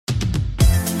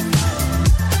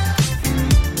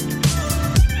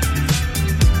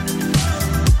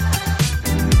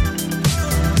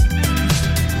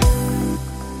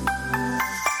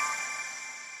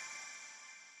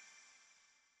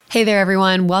Hey there,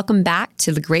 everyone. Welcome back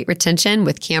to The Great Retention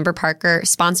with Camber Parker,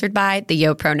 sponsored by the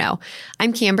YoProKnow.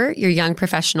 I'm Camber, your young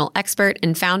professional expert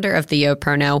and founder of the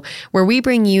YoProKnow, where we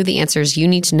bring you the answers you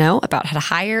need to know about how to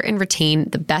hire and retain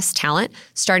the best talent,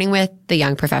 starting with the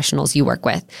young professionals you work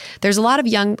with. There's a lot of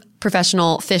young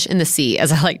professional fish in the sea,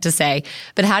 as I like to say,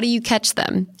 but how do you catch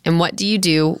them? And what do you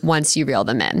do once you reel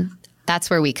them in?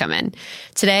 That's where we come in.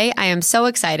 Today, I am so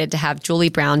excited to have Julie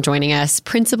Brown joining us,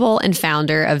 principal and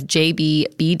founder of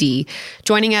JBBD,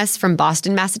 joining us from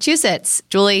Boston, Massachusetts.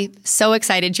 Julie, so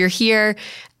excited you're here.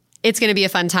 It's going to be a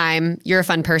fun time. You're a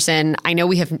fun person. I know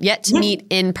we have yet to meet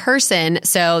in person,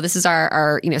 so this is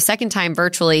our second time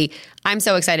virtually. I'm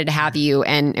so excited to have you,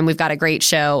 and we've got a great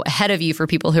show ahead of you for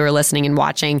people who are listening and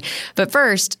watching. But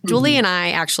first, Julie and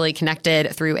I actually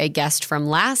connected through a guest from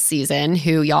last season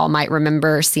who y'all might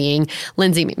remember seeing,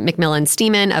 Lindsay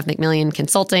McMillan-Steeman of McMillan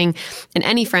Consulting. And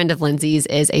any friend of Lindsay's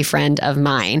is a friend of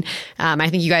mine. I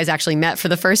think you guys actually met for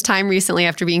the first time recently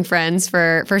after being friends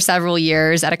for several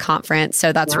years at a conference.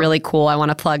 So that's really cool. I want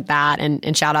to plug that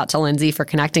and shout out to Lindsay for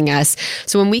connecting us.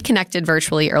 So when we connected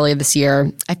virtually earlier this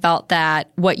year, I felt that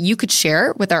what you could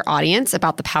share with our audience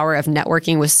about the power of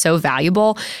networking was so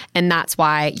valuable, and that's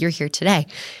why you're here today.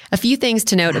 A few things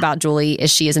to note about Julie is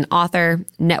she is an author,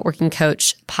 networking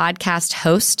coach, podcast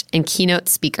host, and keynote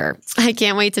speaker. I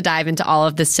can't wait to dive into all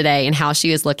of this today and how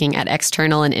she is looking at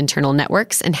external and internal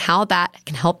networks and how that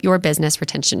can help your business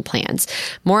retention plans.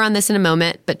 More on this in a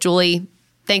moment, but Julie,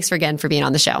 thanks again for being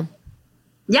on the show.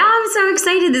 Yeah, I'm so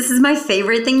excited. This is my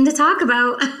favorite thing to talk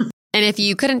about. And if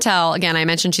you couldn't tell, again, I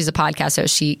mentioned she's a podcast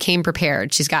host. She came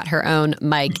prepared. She's got her own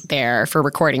mic there for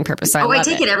recording purposes. So I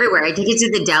take it everywhere. I take it to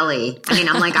the deli. I mean,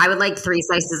 I'm like, I would like 3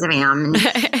 slices of ham.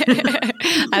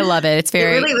 I love it. It's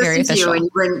very, really very official. To you and you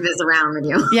bring this around with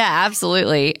you. Yeah,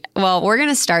 absolutely. Well, we're going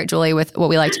to start, Julie, with what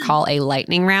we like to call a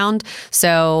lightning round.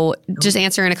 So just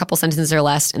answer in a couple sentences or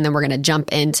less, and then we're going to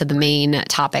jump into the main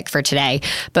topic for today.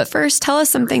 But first, tell us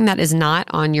something that is not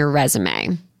on your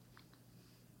resume.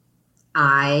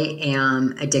 I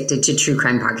am addicted to true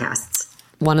crime podcasts.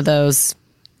 One of those.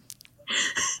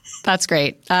 That's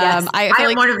great. Yes, I am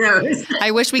like one of those.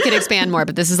 I wish we could expand more,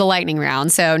 but this is a lightning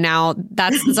round. So now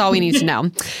that's all we need to know.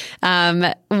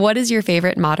 What is your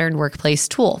favorite modern workplace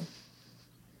tool?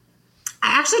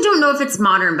 I actually don't know if it's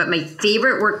modern, but my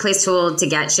favorite workplace tool to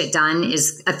get shit done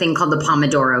is a thing called the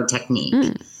Pomodoro technique.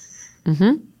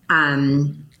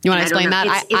 You want to explain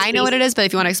that? I know what it is, but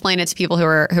if you want to explain it to people who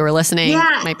are listening,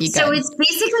 it might be good. So it's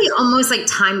basically almost like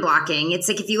time blocking. It's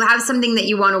like if you have something that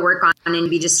you want to work on and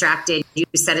be distracted, you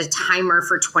set a timer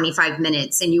for 25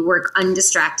 minutes and you work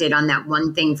undistracted on that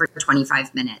one thing for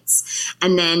 25 minutes.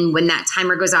 And then when that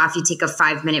timer goes off, you take a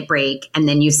 5-minute break and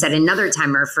then you set another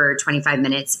timer for 25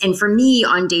 minutes. And for me,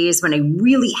 on days when I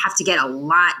really have to get a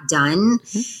lot done,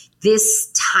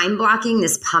 this time blocking,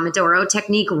 this Pomodoro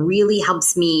technique really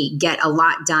helps me get a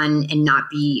lot done and not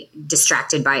be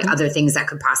distracted by other things that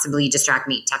could possibly distract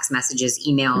me, text messages,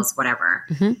 emails, whatever.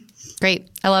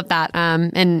 Great. I love that.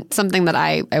 And something that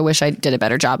I wish I did a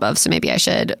better job of. So maybe I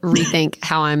should rethink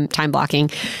how I'm time blocking.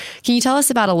 Can you tell us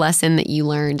about a lesson that you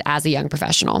learned as a young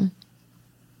professional?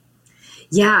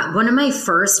 Yeah, one of my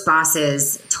first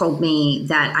bosses told me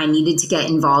that I needed to get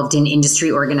involved in industry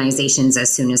organizations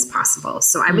as soon as possible.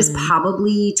 So I was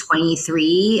probably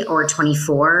 23 or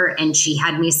 24, and she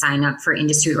had me sign up for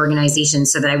industry organizations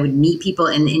so that I would meet people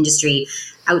in the industry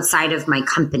outside of my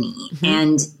company.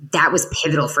 And that was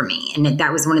pivotal for me. And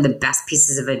that was one of the best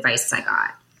pieces of advice I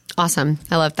got. Awesome.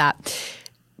 I love that.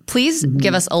 Please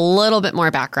give us a little bit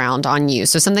more background on you.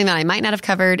 So something that I might not have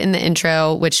covered in the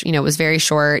intro, which, was very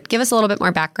short. Give us a little bit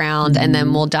more background, and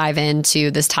then we'll dive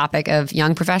into this topic of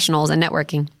young professionals and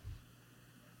networking.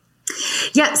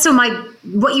 Yeah. So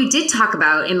what you did talk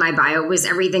about in my bio was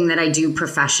everything that I do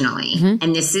professionally.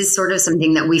 And this is sort of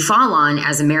something that we fall on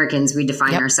as Americans. We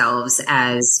define ourselves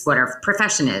as what our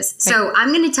profession is. Right. So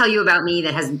I'm going to tell you about me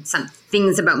that has some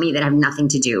things about me that have nothing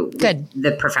to do with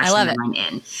the profession that I'm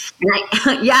in.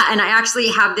 And I actually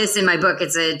have this in my book.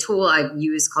 It's a tool I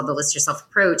use called the List Yourself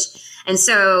approach. And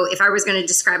so if I was going to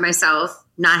describe myself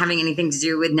not having anything to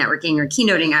do with networking or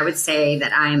keynoting, I would say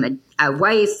that I'm a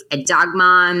wife, a dog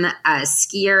mom, a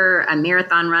skier, a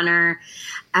marathon runner,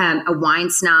 a wine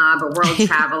snob, a world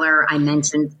traveler. I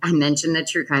mentioned the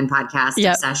True Crime podcast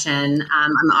obsession.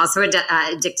 I'm also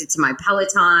addicted to my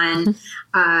Peloton.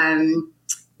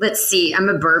 Let's see, I'm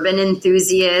a bourbon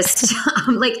enthusiast.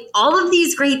 Like all of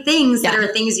these great things that are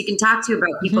things you can talk to about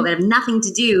people that have nothing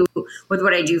to do with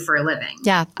what I do for a living.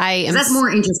 Yeah, that's more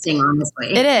interesting,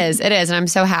 honestly. It is. And I'm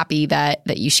so happy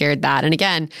that you shared that. And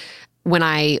again, when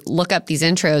I look up these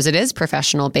intros, it is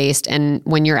professional based. And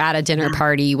when you're at a dinner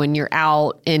party, when you're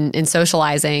out in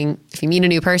socializing, if you meet a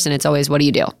new person, it's always, what do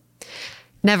you do?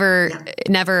 Never,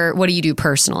 what do you do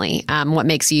personally? What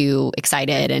makes you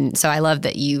excited? And so I love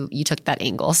that you took that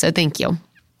angle. So thank you.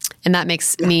 And that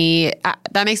makes me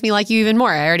like you even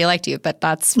more. I already liked you, but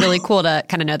that's really cool to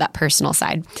kind of know that personal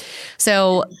side.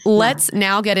 So let's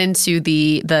now get into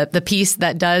the piece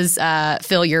that does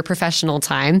fill your professional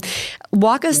time.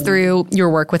 Walk us through your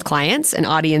work with clients and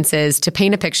audiences to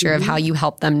paint a picture of how you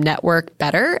help them network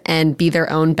better and be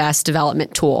their own best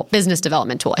business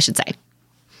development tool, I should say.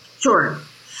 Sure.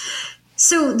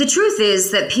 So the truth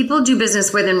is that people do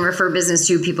business with and refer business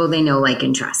to people they know, like,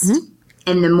 and trust. Mm-hmm.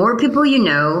 And the more people you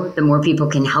know, the more people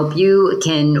can help you,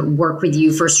 can work with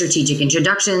you for strategic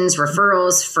introductions,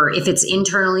 referrals, for if it's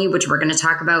internally, which we're going to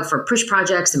talk about, for push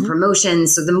projects and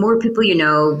promotions. So the more people you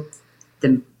know,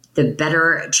 the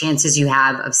better chances you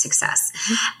have of success.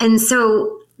 And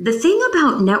so the thing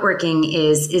about networking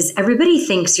is everybody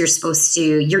thinks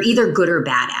you're either good or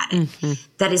bad at it. Mm-hmm.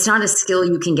 That it's not a skill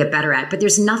you can get better at. But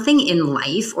there's nothing in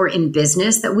life or in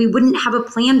business that we wouldn't have a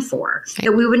plan for,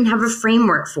 that we wouldn't have a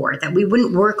framework for, that we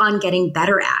wouldn't work on getting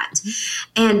better at.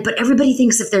 But everybody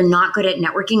thinks if they're not good at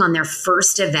networking on their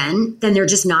first event, then they're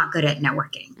just not good at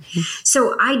networking.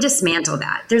 So I dismantle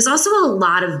that. There's also a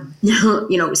lot of,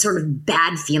 sort of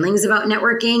bad feelings about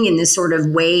networking in this sort of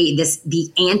way,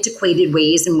 the antiquated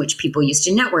ways in which people used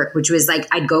to network, which was like,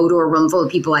 I'd go to a room full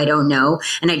of people I don't know,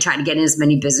 and I'd try to get in as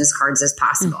many business cards as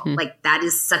possible. Mm-hmm. Like, that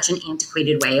is such an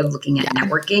antiquated way of looking at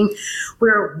networking,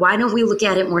 where why don't we look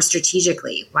at it more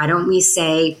strategically? Why don't we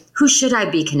say, who should I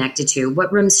be connected to?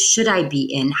 What rooms should I be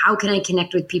in? How can I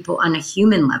connect with people on a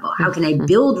human level? How can I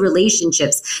build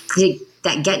relationships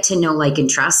that get to know, like, and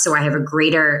trust? So I have a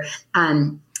greater,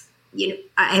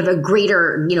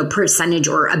 percentage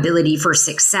or ability for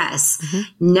success.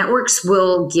 Mm-hmm. Networks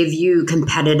will give you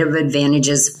competitive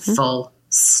advantages, full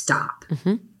stop.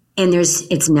 Mm-hmm. And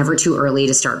it's never too early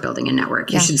to start building a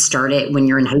network. You should start it when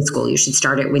you're in high school. You should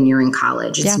start it when you're in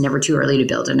college. It's never too early to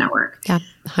build a network. Yeah,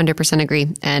 100% agree.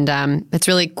 And it's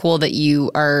really cool that you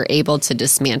are able to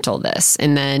dismantle this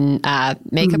and then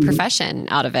make a profession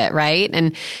out of it, right?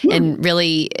 And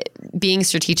really being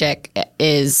strategic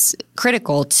is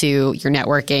critical to your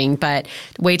networking, but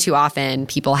way too often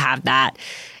people have that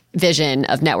vision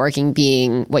of networking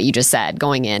being what you just said,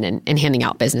 going in and handing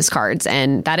out business cards.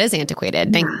 And that is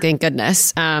antiquated. Thank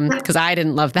goodness. Because I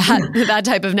didn't love that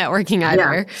type of networking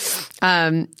either.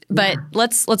 But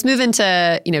let's move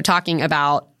into, talking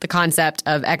about the concept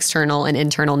of external and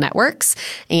internal networks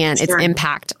and its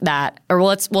impact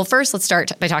first let's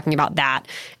start by talking about that.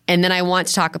 And then I want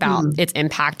to talk about its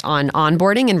impact on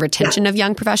onboarding and retention of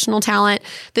young professional talent.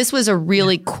 This was a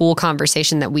really cool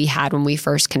conversation that we had when we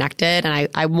first connected. And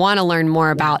I want to learn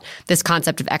more about this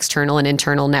concept of external and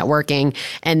internal networking.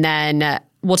 And then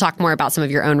we'll talk more about some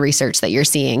of your own research that you're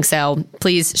seeing. So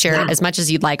please share as much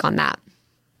as you'd like on that.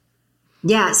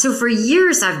 Yeah. So for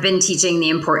years, I've been teaching the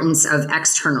importance of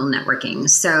external networking.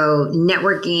 So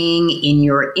networking in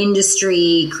your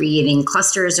industry, creating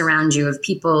clusters around you of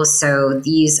people. So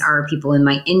these are people in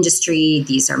my industry.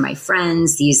 These are my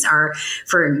friends. These are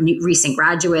for recent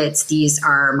graduates. These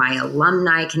are my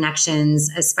alumni connections,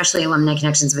 especially alumni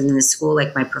connections within the school,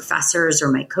 like my professors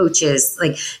or my coaches,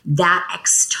 like that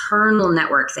external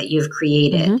network that you've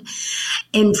created.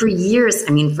 Mm-hmm. And for years,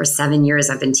 for 7 years,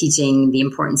 I've been teaching the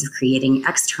importance of creating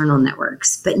external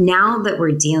networks. But now that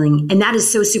we're dealing, and that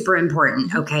is so super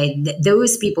important, okay?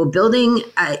 Those people building,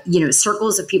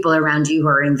 circles of people around you who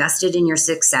are invested in your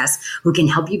success, who can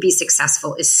help you be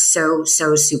successful is so,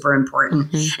 so super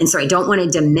important. Mm-hmm. And so I don't want to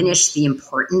diminish the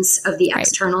importance of the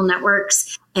external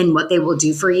networks and what they will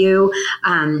do for you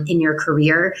in your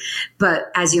career.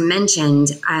 But as you mentioned,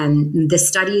 the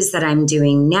studies that I'm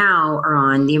doing now are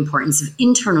on the importance of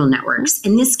internal networks.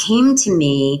 And this came to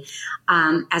me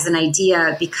as an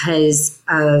idea because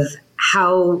of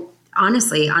how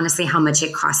honestly, how much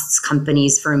it costs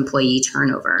companies for employee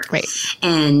turnover. Right.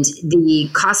 And the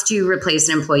cost to replace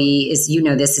an employee is,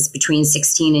 this is between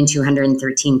 16 and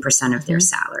 213% of their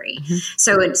salary.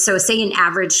 Mm-hmm. So say an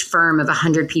average firm of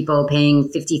 100 people paying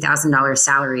 $50,000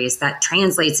 salaries, that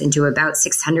translates into about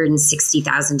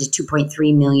 $660,000 to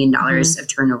 $2.3 million of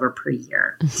turnover per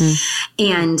year. Mm-hmm.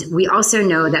 And we also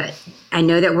know that I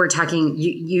know that we're talking,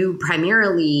 you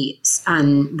primarily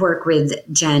work with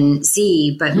Gen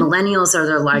Z, but millennials are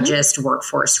the largest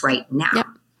workforce right now. Yep.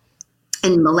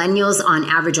 And millennials on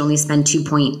average only spend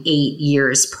 2.8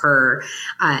 years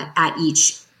at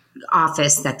each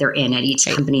office that they're in, at each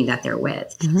company that they're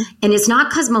with. And it's not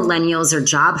because millennials are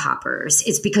job hoppers.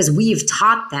 It's because we've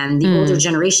taught them, the older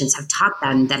generations have taught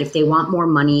them that if they want more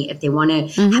money, if they want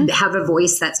to have a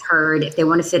voice that's heard, if they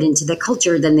want to fit into the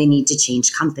culture, then they need to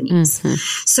change companies.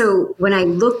 So when I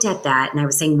looked at that and I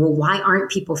was saying, well, why aren't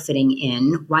people fitting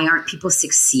in? Why aren't people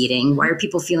succeeding? Why are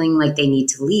people feeling like they need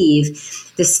to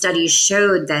leave? The studies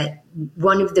showed that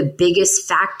one of the biggest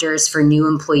factors for new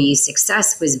employee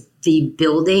success was the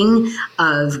building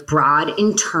of broad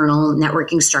internal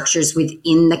networking structures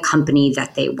within the company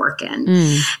that they work in.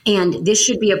 And this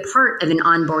should be a part of an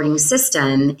onboarding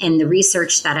system. And the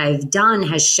research that I've done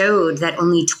has showed that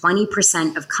only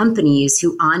 20% of companies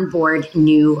who onboard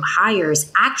new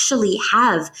hires actually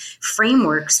have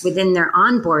frameworks within their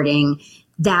onboarding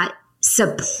that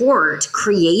support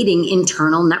creating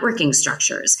internal networking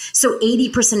structures. So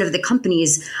 80% of the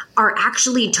companies are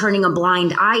actually turning a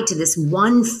blind eye to this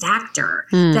one factor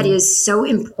that is so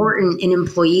important in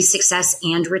employee success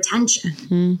and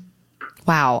retention.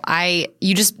 Wow.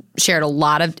 You just shared a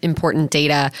lot of important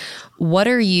data. What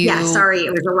are you... Yeah, sorry,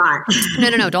 it was a lot.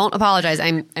 No. Don't apologize.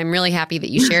 I'm really happy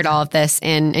that you shared all of this.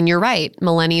 And you're right.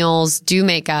 Millennials do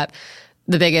make up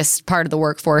the biggest part of the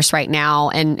workforce right now.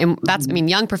 And that's, I mean,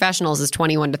 young professionals is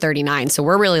 21 to 39. So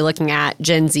we're really looking at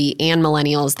Gen Z and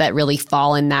millennials that really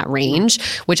fall in that range,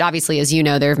 which obviously, as you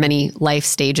know, there are many life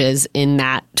stages in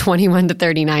that 21 to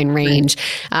 39 range.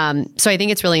 So I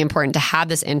think it's really important to have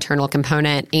this internal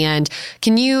component. And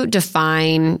can you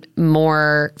define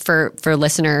more for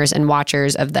listeners and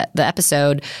watchers of the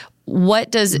episode,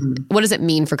 what does it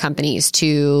mean for companies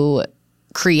to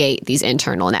create these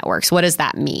internal networks? What does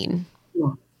that mean?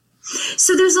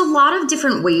 So there's a lot of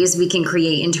different ways we can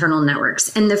create internal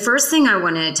networks. And the first thing I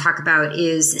want to talk about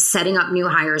is setting up new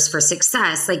hires for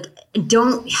success. Like,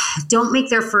 don't make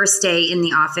their first day in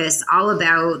the office all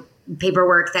about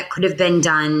paperwork that could have been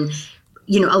done,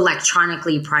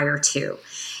 electronically prior to.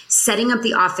 Setting up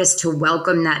the office to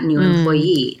welcome that new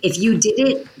employee. If you did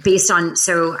it based on,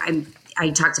 I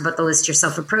talked about the list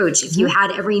yourself approach. If you had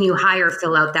every new hire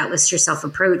fill out that list yourself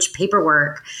approach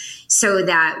paperwork, so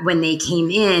that when they came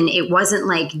in, it wasn't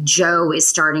like Joe is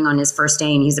starting on his first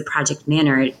day and he's a project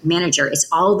manager. It's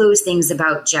all those things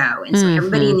about Joe. And so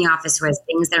everybody in the office who has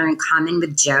things that are in common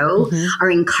with Joe are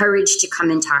encouraged to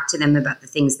come and talk to them about the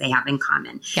things they have in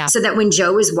common. Yeah. So that when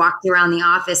Joe is walked around the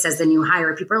office as the new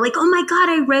hire, people are like, oh my God,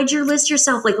 I read your list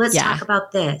yourself. Like, let's talk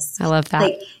about this. I love that.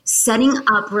 Like setting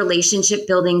up relationship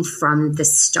building from the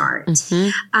start.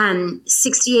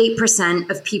 68%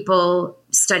 of people,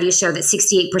 studies show that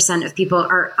 68% of people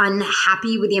are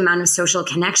unhappy with the amount of social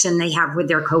connection they have with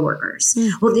their coworkers.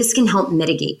 Well, this can help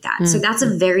mitigate that. So that's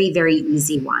a very, very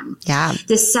easy one. Yeah.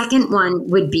 The second one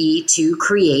would be to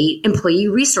create employee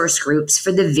resource groups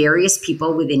for the various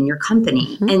people within your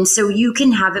company. And so you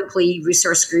can have employee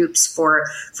resource groups for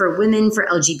women, for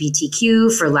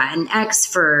LGBTQ, for Latinx,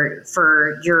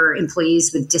 for your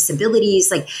employees with disabilities,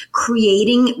 like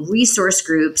creating resource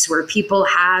groups where people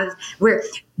where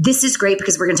this is great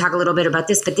because we're going to talk a little bit about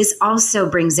this, but this also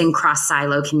brings in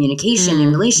cross-silo communication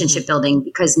and relationship building,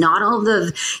 because not all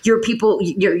of your people,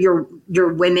 your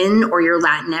women or your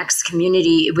Latinx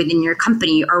community within your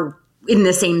company are in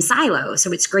the same silo.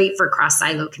 So it's great for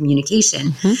cross-silo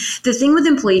communication. The thing with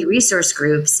employee resource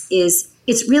groups is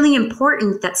it's really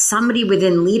important that somebody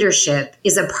within leadership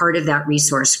is a part of that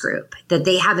resource group, that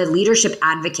they have a leadership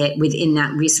advocate within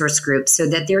that resource group, so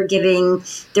that they're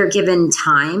given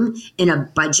time and a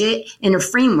budget and a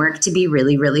framework to be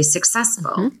really, really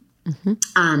successful.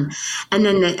 And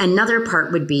then another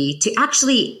part would be to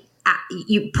actually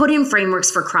you put in frameworks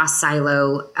for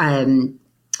cross-silo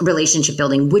relationship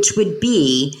building, which would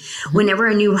be whenever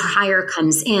a new hire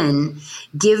comes in,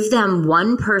 give them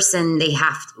one person they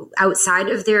have outside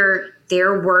of their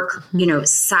work,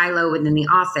 silo within the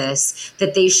office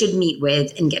that they should meet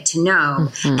with and get to know.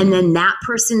 And then that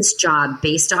person's job,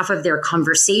 based off of their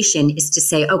conversation, is to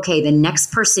say, okay, the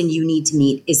next person you need to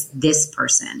meet is this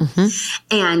person,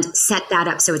 and set that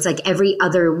up. So it's like every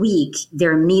other week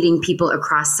they're meeting people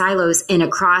across silos and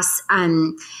across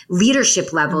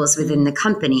leadership levels within the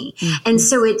company. And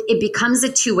so it becomes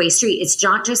a two-way street. It's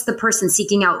not just the person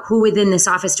seeking out who within this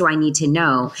office do I need to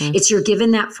know. It's you're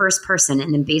given that first person,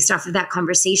 and then based off of that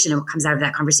conversation and what comes out of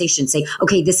that conversation, say,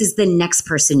 okay, this is the next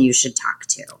person you should talk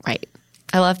to. Right.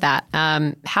 I love that.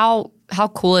 How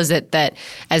cool is it that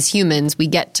as humans, we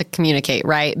get to communicate,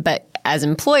 right? But as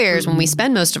employers, when we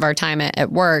spend most of our time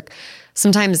at work,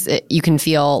 sometimes you can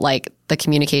feel like the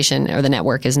communication or the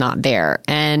network is not there.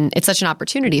 And it's such an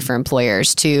opportunity for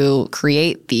employers to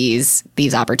create these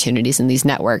opportunities and these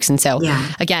networks. And so,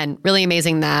 again, really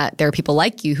amazing that there are people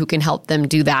like you who can help them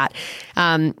do that.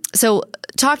 So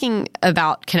talking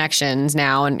about connections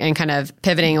now and kind of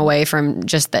pivoting away from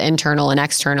just the internal and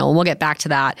external, and we'll get back to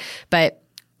that. But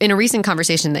in a recent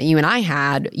conversation that you and I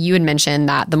had, you had mentioned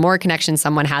that the more connections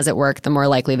someone has at work, the more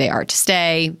likely they are to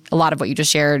stay. A lot of what you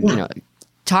just shared,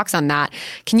 talks on that.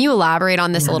 Can you elaborate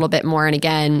on this a little bit more? And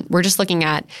again, we're just looking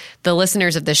at the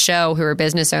listeners of this show who are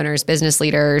business owners, business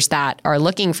leaders that are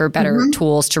looking for better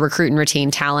tools to recruit and retain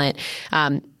talent.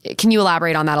 Can you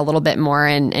elaborate on that a little bit more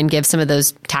and give some of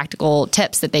those tactical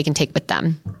tips that they can take with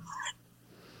them?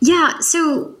 Yeah.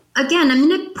 So again, I'm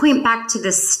going to point back to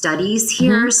the studies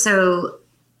here. So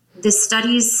the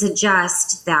studies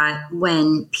suggest that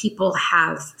when people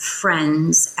have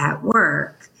friends at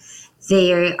work,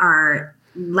 they are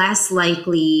less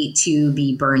likely to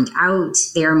be burned out.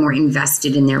 They are more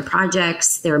invested in their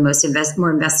projects. They're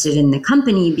more invested in the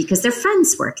company because their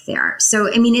friends work there.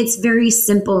 So, I mean, it's very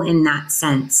simple in that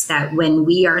sense that when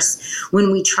we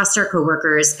trust our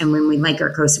coworkers and when we like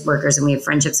our coworkers and we have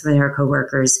friendships with our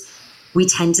coworkers, we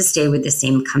tend to stay with the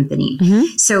same company.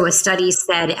 So a study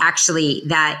said actually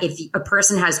that if a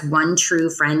person has one true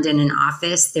friend in an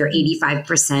office, they're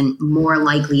 85% more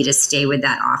likely to stay with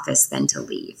that office than to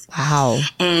leave. Wow.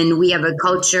 And we have a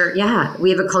culture,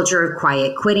 of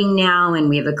quiet quitting now, and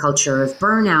we have a culture of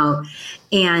burnout.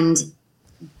 And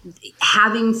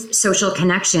having social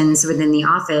connections within the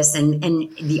office and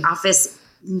the office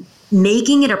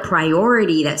making it a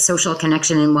priority that social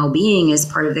connection and well-being is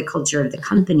part of the culture of the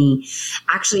company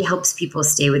actually helps people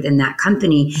stay within that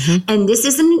company. And this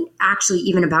isn't actually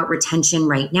even about retention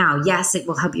right now. Yes, it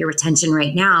will help your retention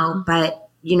right now, but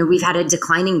we've had a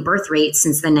declining birth rate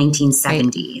since the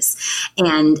 1970s,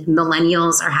 and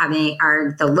millennials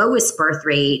are the lowest birth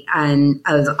rate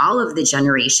of all of the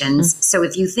generations. So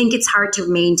if you think it's hard to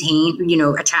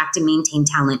attract and maintain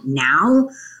talent now,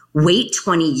 wait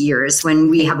 20 years when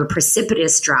we have a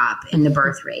precipitous drop in the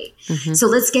birth rate. So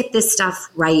let's get this stuff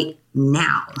right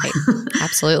now. Right.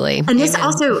 Absolutely. And this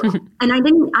also, and I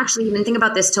didn't actually even think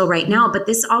about this till right now, but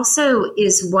this also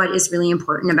is what is really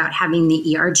important about having the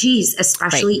ERGs,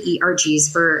 especially ERGs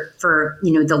for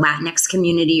the Latinx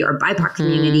community or BIPOC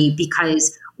community,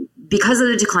 because of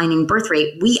the declining birth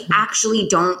rate,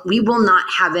 we will not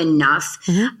have enough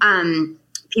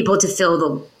people to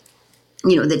fill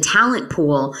the talent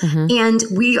pool. And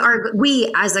we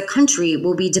as a country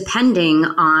will be depending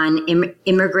on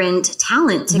immigrant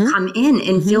talent to come in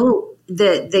and fill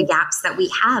the gaps that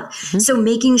we have. So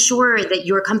making sure that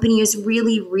your company is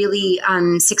really, really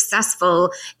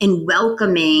successful in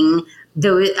welcoming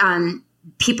those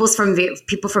people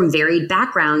from varied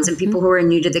backgrounds and people who are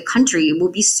new to the country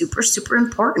will be super, super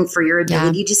important for your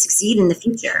ability to succeed in the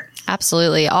future.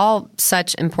 Absolutely. All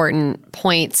such important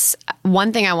points.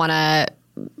 One thing I want to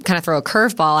kind of throw a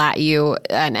curveball at you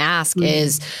and ask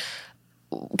is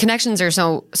connections are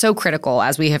so critical,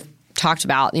 as we have talked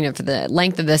about, for the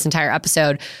length of this entire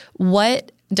episode.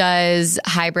 What does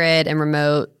hybrid and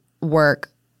remote work,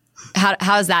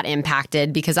 how is that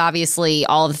impacted? Because obviously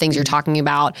all of the things you're talking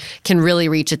about can really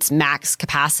reach its max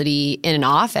capacity in an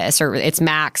office or its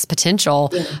max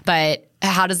potential. But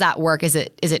how does that work? Is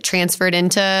it transferred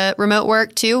into remote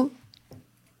work too?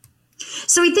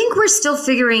 So I think we're still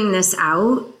figuring this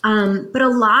out. But a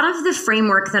lot of the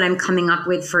framework that I'm coming up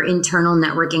with for internal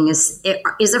networking is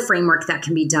a framework that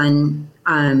can be done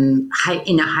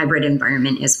in a hybrid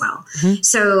environment as well.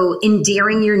 So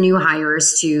endearing your new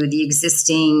hires to the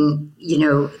existing,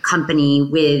 company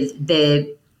with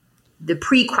the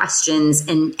pre-questions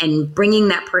and bringing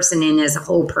that person in as a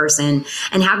whole person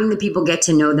and having the people get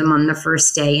to know them on the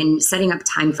first day and setting up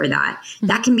time for that.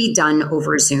 That can be done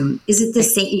over Zoom. Is it the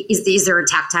same? Is there a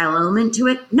tactile element to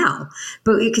it? No,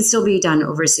 but it can still be done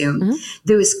over Zoom.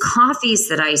 Those coffees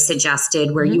that I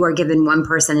suggested where you are given one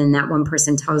person and that one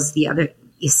person tells the other,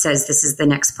 says this is the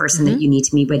next person that you need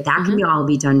to meet with, that can all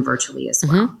be done virtually as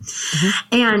well.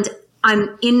 And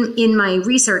I'm in my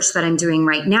research that I'm doing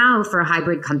right now for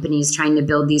hybrid companies trying to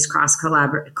build these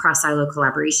cross-silo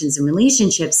collaborations and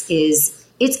relationships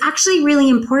it's actually really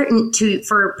important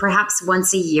for perhaps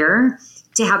once a year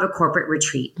to have a corporate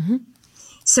retreat.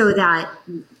 So that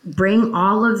bring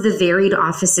all of the varied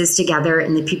offices together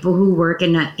and the people who work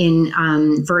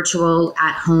in virtual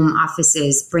at-home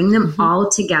offices, bring them all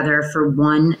together for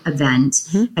one event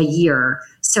a year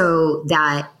so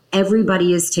that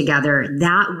everybody is together,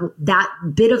 that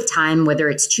bit of time, whether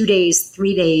it's 2 days,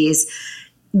 3 days,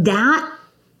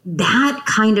 that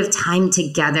kind of time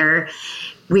together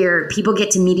where people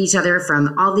get to meet each other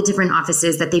from all the different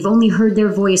offices that they've only heard their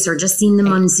voice or just seen them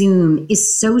on Zoom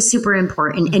is so super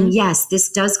important. Mm-hmm. And yes, this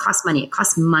does cost money. It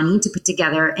costs money to put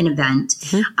together an event,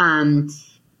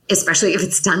 especially if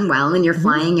it's done well and you're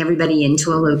flying everybody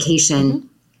into a location.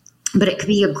 But it could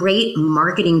be a great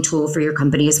marketing tool for your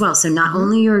company as well. So not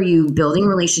only are you building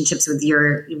relationships with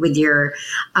your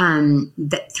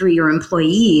through your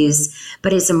employees,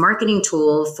 but it's a marketing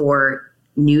tool for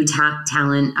new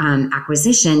talent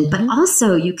acquisition. But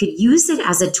also you could use it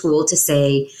as a tool to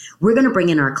say, we're going to bring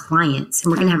in our clients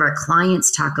and we're going to have our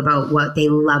clients talk about what they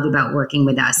love about working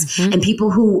with us. And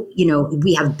people who,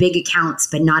 we have big accounts,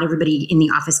 but not everybody in the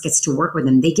office gets to work with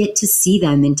them. They get to see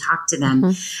them and talk to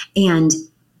them. And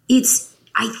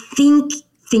I think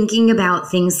thinking about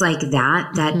things like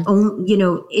that,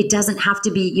 it doesn't have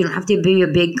to be, you don't have to be a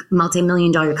big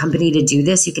multi-million-dollar company to do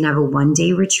this. You can have a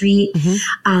one-day retreat.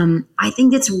 I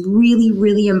think it's really,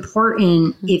 really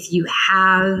important if you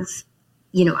have,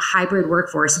 hybrid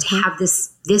workforce to have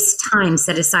this time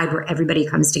set aside where everybody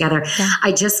comes together.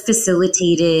 I just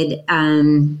facilitated,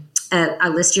 a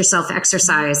list yourself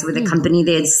exercise with a company.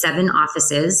 They had 7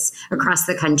 offices across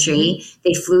the country.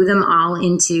 They flew them all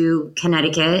into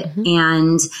Connecticut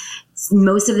and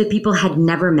most of the people had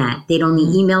never met. They'd only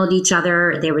emailed each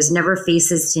other. There was never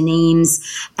faces to names.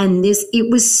 And it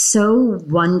was so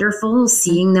wonderful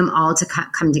seeing them all to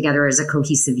come together as a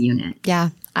cohesive unit. Yeah.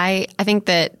 I think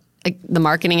that the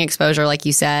marketing exposure, like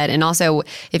you said, and also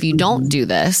if you don't do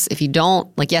this,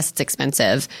 yes, it's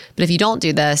expensive, but if you don't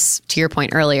do this, to your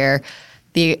point earlier,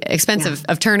 the expense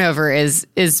of turnover is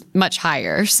much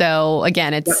higher. So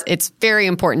again, it's very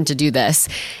important to do this.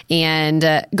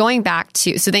 And going back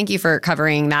to, so thank you for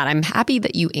covering that. I'm happy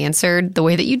that you answered the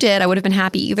way that you did. I would have been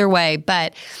happy either way,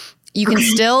 but you can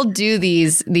still do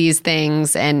these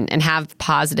things and have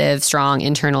positive, strong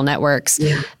internal networks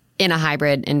in a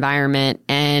hybrid environment.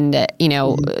 And,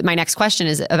 my next question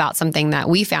is about something that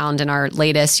we found in our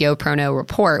latest YoProKnow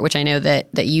report, which I know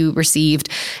that you received.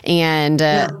 And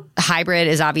hybrid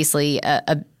is obviously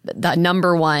the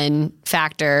number one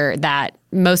factor that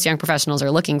most young professionals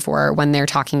are looking for when they're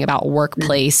talking about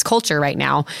workplace culture right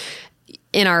now.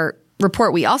 In our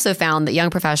report, we also found that young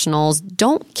professionals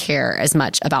don't care as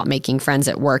much about making friends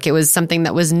at work. It was something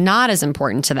that was not as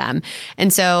important to them.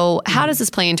 And so how does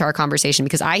this play into our conversation?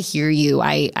 Because I hear you.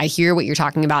 I hear what you're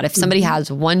talking about. If somebody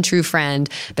has one true friend,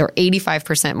 they're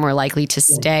 85% more likely to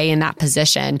stay in that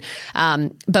position.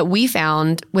 But we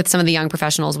found with some of the young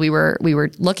professionals we were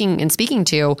looking and speaking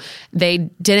to, they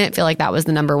didn't feel like that was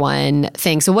the number one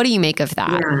thing. So what do you make of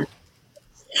that?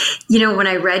 Yeah. When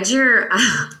I read your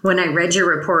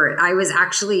report, I was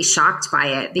actually shocked by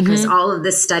it because all of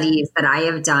the studies that I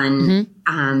have done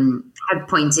have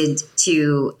pointed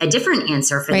to a different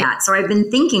answer for that. So I've been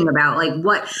thinking about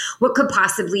what could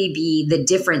possibly be the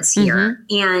difference here.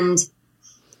 And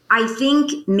I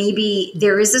think maybe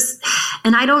there is this,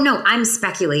 and I don't know, I'm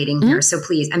speculating here. So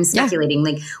please, I'm speculating.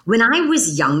 Like when I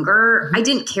was younger, I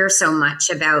didn't care so much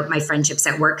about my friendships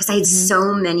at work because I had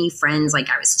so many friends. Like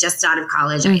I was just out of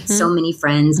college. I had so many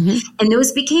friends and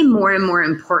those became more and more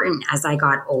important as I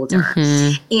got older.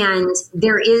 And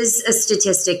there is a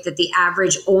statistic that the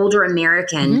average older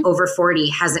American over 40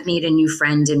 hasn't made a new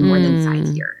friend in more than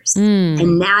 5 years.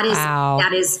 And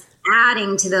that is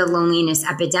adding to the loneliness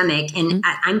epidemic. And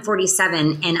I'm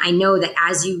 47 and I know that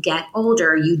as you get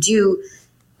older,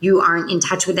 you aren't in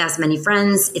touch with as many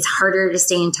friends. It's harder to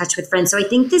stay in touch with friends. So I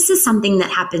think this is something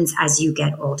that happens as you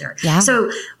get older.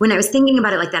 So when I was thinking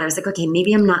about it like that, I was like, okay,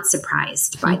 maybe I'm not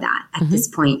surprised by that at this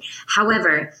point.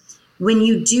 However, when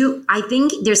you do, I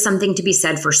think there's something to be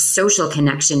said for social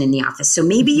connection in the office. So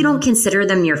maybe you don't consider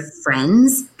them your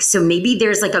friends. So maybe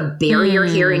there's like a barrier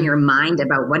here in your mind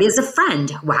about what is a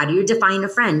friend? How do you define a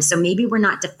friend? So maybe we're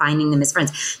not defining them as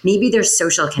friends. Maybe there's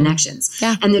social connections.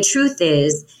 And the truth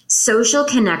is, social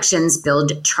connections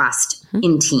build trust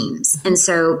in teams. And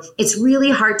so it's really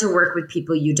hard to work with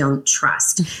people you don't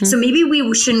trust. So maybe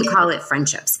we shouldn't call it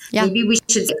friendships. Maybe we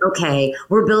should say, okay,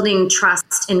 we're building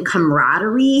trust and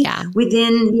camaraderie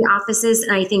within the offices.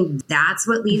 And I think that's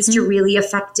what leads to really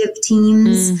effective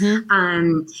teams.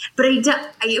 But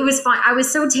it was fun. I was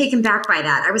so taken back by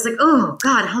that. I was like, oh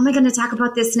God, how am I going to talk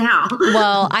about this now?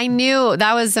 Well, I knew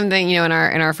that was something, in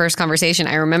our first conversation,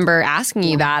 I remember asking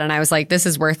you that. And I was like, this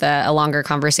is worth a longer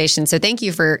conversation. So thank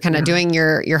you for kind of doing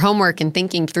your homework and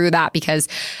thinking through that, because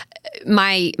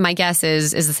my guess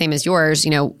is the same as yours.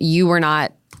 You were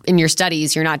not in your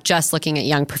studies, you're not just looking at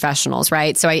young professionals,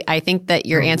 right? So I think that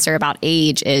your answer about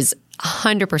age is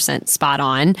 100% spot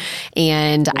on.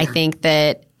 And I think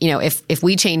that, if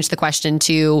we change the question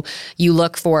to you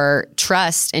look for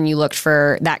trust and you look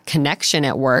for that connection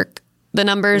at work, the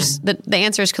numbers, the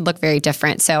answers could look very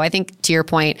different. So I think to your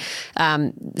point,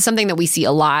 something that we see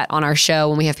a lot on our show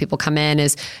when we have people come in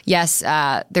is, yes,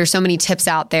 there's so many tips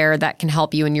out there that can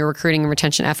help you in your recruiting and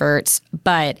retention efforts.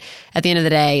 But at the end of the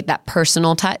day, that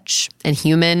personal touch and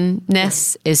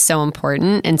humanness is so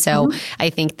important. And so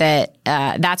I think that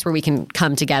that's where we can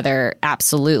come together.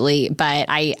 Absolutely. But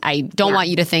I don't want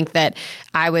you to think that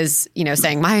I was,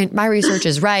 saying my research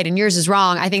is right and yours is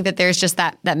wrong. I think that there's just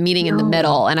that meeting in the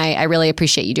middle. And I really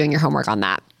appreciate you doing your homework on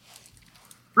that.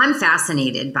 I'm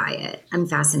fascinated by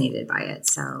it.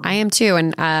 So I am too.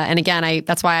 And again,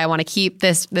 that's why I want to keep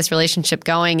this relationship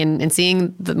going and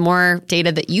seeing the more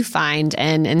data that you find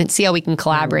and see how we can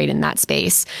collaborate in that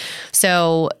space.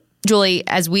 So Julie,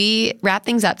 as we wrap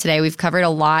things up today, we've covered a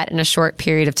lot in a short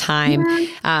period of time.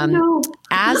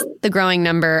 As the growing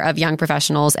number of young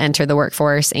professionals enter the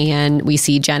workforce and we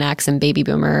see Gen X and baby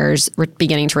boomers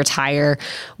beginning to retire,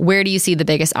 where do you see the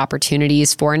biggest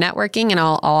opportunities for networking? And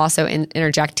I'll also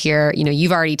interject here.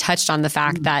 You've already touched on the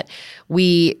fact that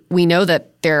we know that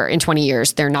in 20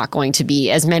 years, there are not going to be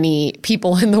as many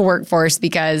people in the workforce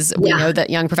because we know that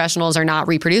young professionals are not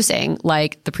reproducing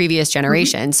like the previous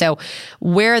generation. So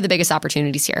where are the biggest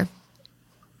opportunities here?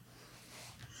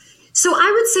 So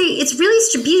I would say it's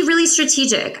be really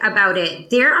strategic about it.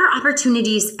 There are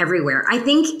opportunities everywhere. I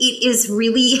think it is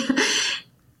really,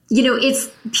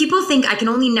 it's people think I can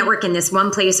only network in this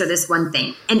one place or this one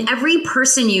thing. And every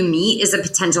person you meet is a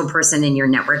potential person in your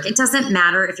network. It doesn't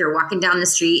matter if you're walking down the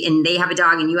street and they have a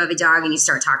dog and you have a dog and you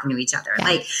start talking to each other.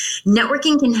 Like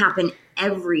networking can happen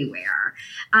everywhere.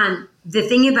 The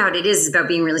thing about it is about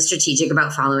being really strategic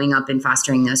about following up and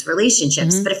fostering those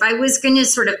relationships. But if I was going to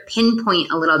sort of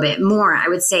pinpoint a little bit more, I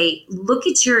would say, look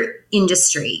at your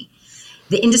industry,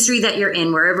 the industry that you're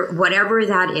in, whatever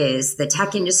that is, the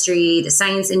tech industry, the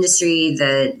science industry,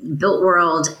 the built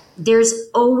world, there's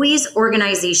always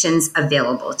organizations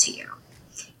available to you.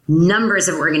 Numbers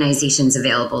of organizations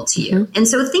available to you. And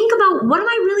so think about, what am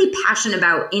I really passionate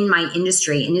about in my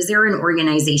industry? And is there an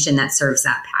organization that serves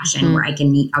that passion where I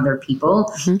can meet other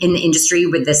people in the industry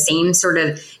with the same sort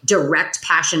of direct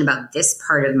passion about this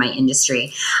part of my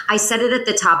industry? I said it at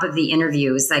the top of the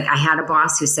interview. It's like I had a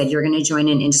boss who said, you're going to join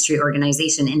an industry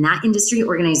organization. And that industry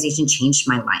organization changed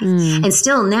my life. And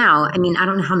still now, I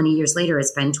don't know how many years later,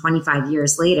 it's been 25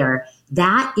 years later,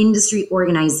 that industry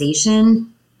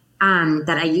organization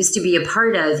that I used to be a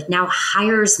part of now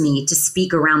hires me to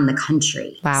speak around the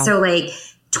country. Wow. So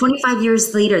 25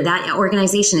 years later, that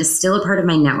organization is still a part of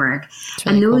my network.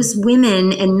 Really and those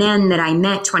women and men that I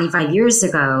met 25 years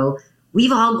ago,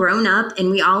 we've all grown up and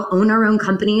we all own our own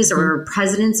companies or are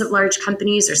presidents of large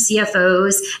companies or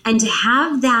CFOs. And to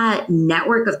have that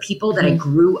network of people that I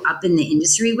grew up in the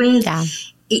industry with,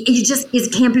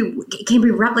 it can't be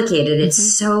replicated.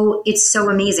 It's so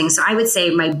amazing. So I would say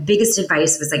my biggest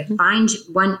advice was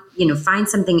find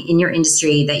something in your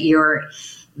industry that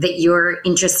you're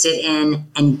interested in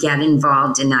and get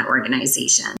involved in that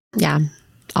organization. Yeah.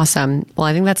 Awesome. Well,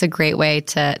 I think that's a great way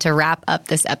to wrap up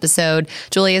this episode.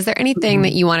 Julie, is there anything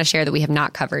that you want to share that we have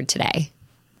not covered today?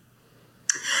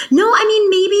 No,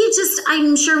 maybe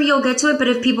I'm sure you'll get to it, but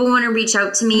if people want to reach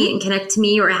out to me and connect to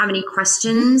me or have any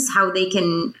questions, how they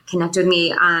can connect with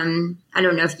me, I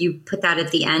don't know if you put that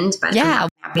at the end, but yeah,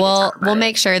 we'll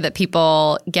make sure that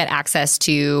people get access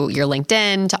to your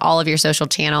LinkedIn, to all of your social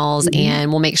channels, and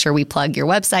we'll make sure we plug your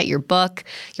website, your book,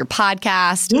 your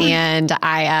podcast. And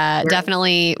I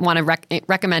definitely want to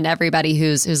recommend everybody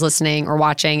who's listening or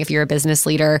watching, if you're a business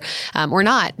leader or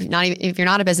not even if you're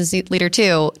not a business leader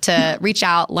too, to reach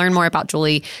out, learn more about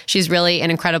Julie. She's really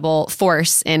an incredible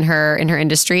force in her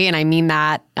industry, and I mean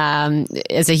that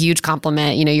as a huge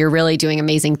compliment. You're really doing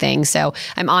amazing things. So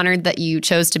I'm honored that you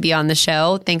chose to be on the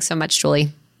show. Thanks so much,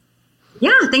 Julie.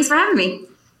 Yeah, thanks for having me.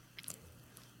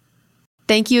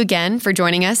 Thank you again for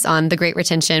joining us on The Great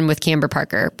Retention with Camber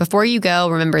Parker. Before you go,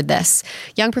 remember this.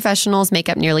 Young professionals make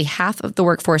up nearly half of the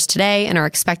workforce today and are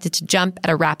expected to jump at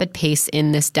a rapid pace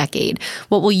in this decade.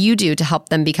 What will you do to help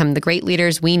them become the great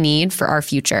leaders we need for our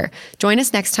future? Join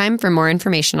us next time for more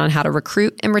information on how to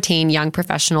recruit and retain young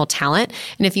professional talent.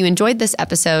 And if you enjoyed this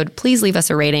episode, please leave us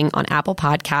a rating on Apple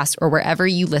Podcasts or wherever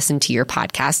you listen to your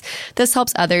podcasts. This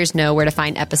helps others know where to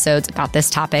find episodes about this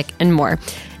topic and more.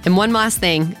 And one last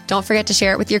thing, don't forget to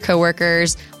share it with your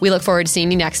coworkers. We look forward to seeing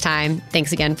you next time.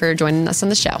 Thanks again for joining us on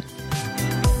the show.